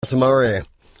Februrary.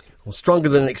 Well, stronger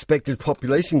than expected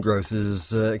population growth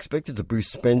is expected to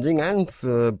boost spending and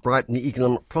brighten the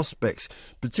economic prospects,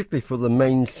 particularly for the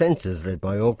main centres led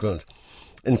by Auckland.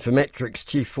 Infometrics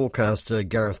chief forecaster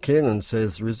Gareth Kiernan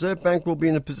says the Reserve Bank will be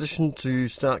in a position to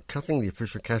start cutting the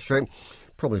official cash rate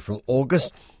probably from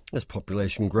August as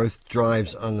population growth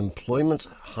drives unemployment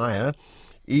higher,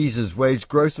 eases wage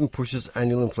growth and pushes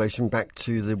annual inflation back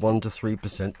to the 1 to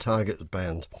 3% target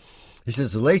band. He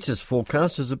says the latest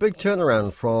forecast is a big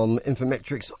turnaround from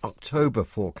Infometrics' October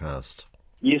forecast.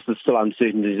 Yes, there's still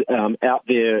uncertainties out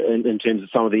there in terms of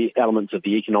some of the elements of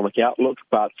the economic outlook,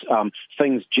 but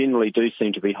things generally do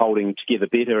seem to be holding together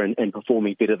better and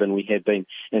performing better than we had been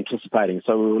anticipating.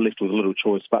 So we were left with little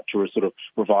choice but to sort of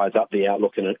revise up the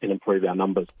outlook and improve our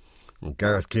numbers. Well,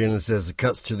 Gareth Kiernan says the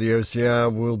cuts to the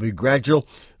OCR will be gradual,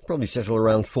 probably settle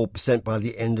around 4% by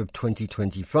the end of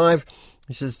 2025.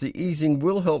 He says the easing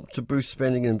will help to boost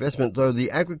spending and investment, though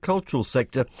the agricultural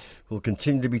sector will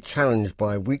continue to be challenged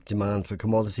by weak demand for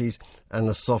commodities and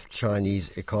a soft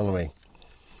Chinese economy.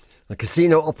 The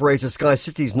casino operator Sky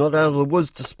City is not out of the woods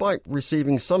despite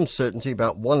receiving some certainty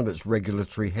about one of its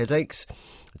regulatory headaches.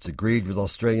 It's agreed with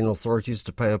Australian authorities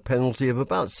to pay a penalty of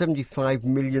about $75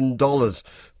 million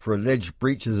for alleged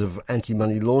breaches of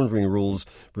anti-money laundering rules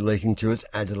relating to its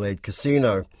Adelaide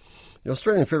casino. The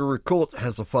Australian Federal Court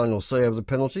has the final say over the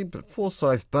penalty, but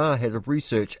Forsyth Bar Head of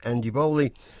Research Andy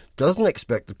Bowley doesn't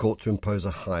expect the court to impose a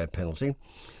higher penalty.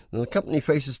 Now, the company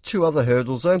faces two other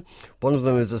hurdles, though. One of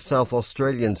them is a South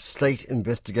Australian state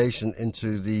investigation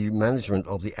into the management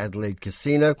of the Adelaide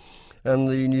casino, and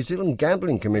the New Zealand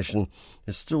Gambling Commission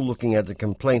is still looking at the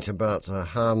complaint about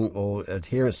harm or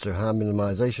adherence to harm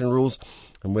minimisation rules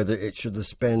and whether it should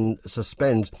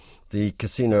suspend the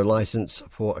casino licence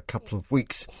for a couple of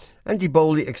weeks. Andy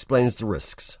Bowley explains the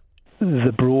risks.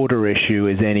 The broader issue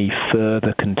is any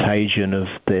further contagion of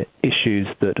the issues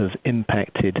that have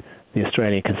impacted the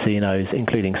Australian casinos,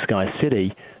 including Sky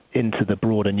City, into the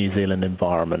broader New Zealand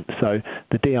environment. So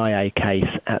the DIA case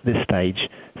at this stage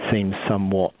seems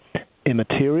somewhat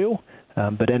immaterial,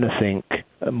 but anything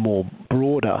more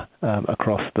broader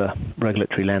across the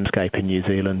regulatory landscape in New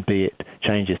Zealand, be it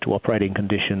changes to operating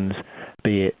conditions,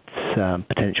 be it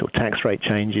potential tax rate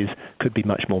changes, could be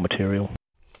much more material.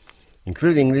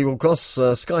 Including legal costs,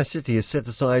 Sky City has set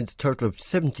aside a total of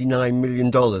 $79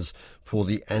 million for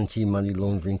the anti-money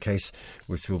laundering case,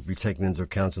 which will be taken into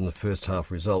account in the first half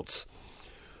results.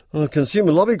 The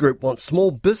Consumer Lobby Group wants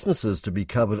small businesses to be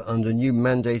covered under new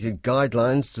mandated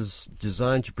guidelines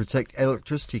designed to protect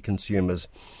electricity consumers.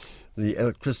 The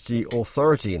Electricity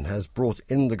Authority has brought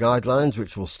in the guidelines,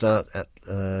 which will start at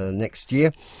next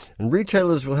year, and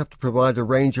retailers will have to provide a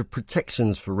range of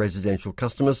protections for residential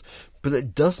customers, but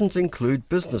it doesn't include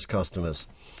business customers.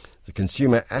 The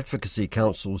Consumer Advocacy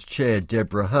Council's chair,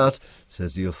 Deborah Hart,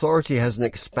 says the authority has an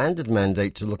expanded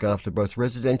mandate to look after both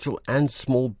residential and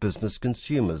small business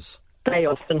consumers. They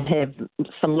often have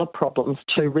similar problems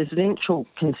to residential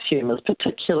consumers,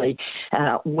 particularly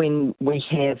when we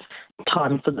have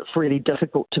times that it's really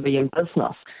difficult to be in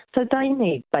business. So they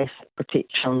need basic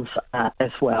protections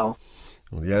as well.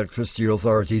 The Electricity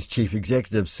Authority's Chief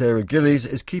Executive, Sarah Gillies,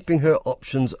 is keeping her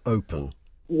options open.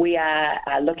 We are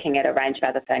looking at a range of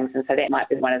other things, and so that might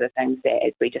be one of the things that,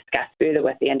 as we discuss further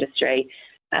with the industry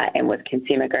and with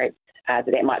consumer groups,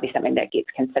 that might be something that gets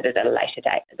considered at a later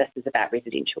date. This is about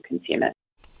residential consumers.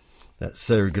 That's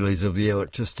Sarah Gillies of the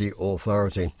Electricity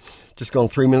Authority. Just gone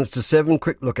 3 minutes to 7.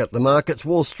 Quick look at the markets.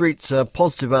 Wall Street's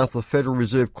positive after the Federal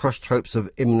Reserve crushed hopes of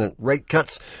imminent rate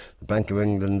cuts. The Bank of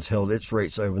England's held its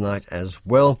rates overnight as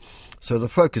well. So the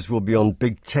focus will be on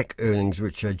big tech earnings,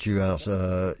 which are due out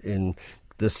in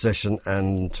this session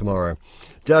and tomorrow.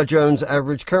 Dow Jones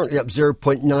average currently up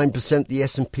 0.9%. The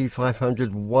S&P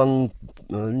 500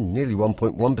 nearly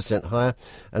 1.1% higher,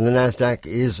 and the Nasdaq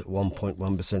is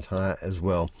 1.1% higher as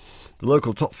well. The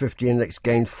local top 50 index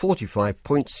gained 45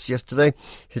 points yesterday,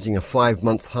 hitting a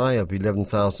 5-month high of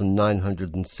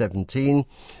 11,917.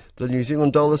 The New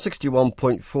Zealand dollar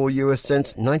 61.4 US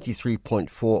cents,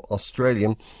 93.4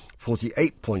 Australian,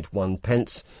 48.1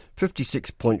 pence,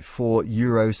 56.4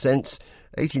 euro cents,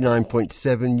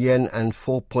 89.7 yen and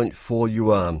 4.4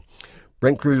 yuan.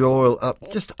 Brent crude oil up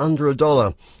just under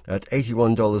 $1 at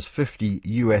 $81.50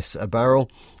 US a barrel,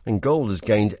 and gold has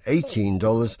gained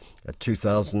 $18 at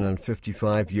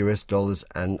 $2,055 US dollars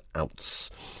an ounce.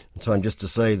 Time just to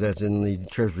say that in the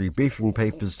Treasury briefing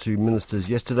papers to ministers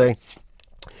yesterday,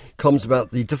 comments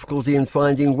about the difficulty in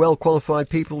finding well-qualified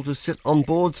people to sit on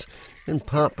boards, in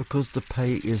part because the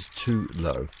pay is too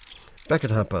low. Back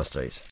at 8:30.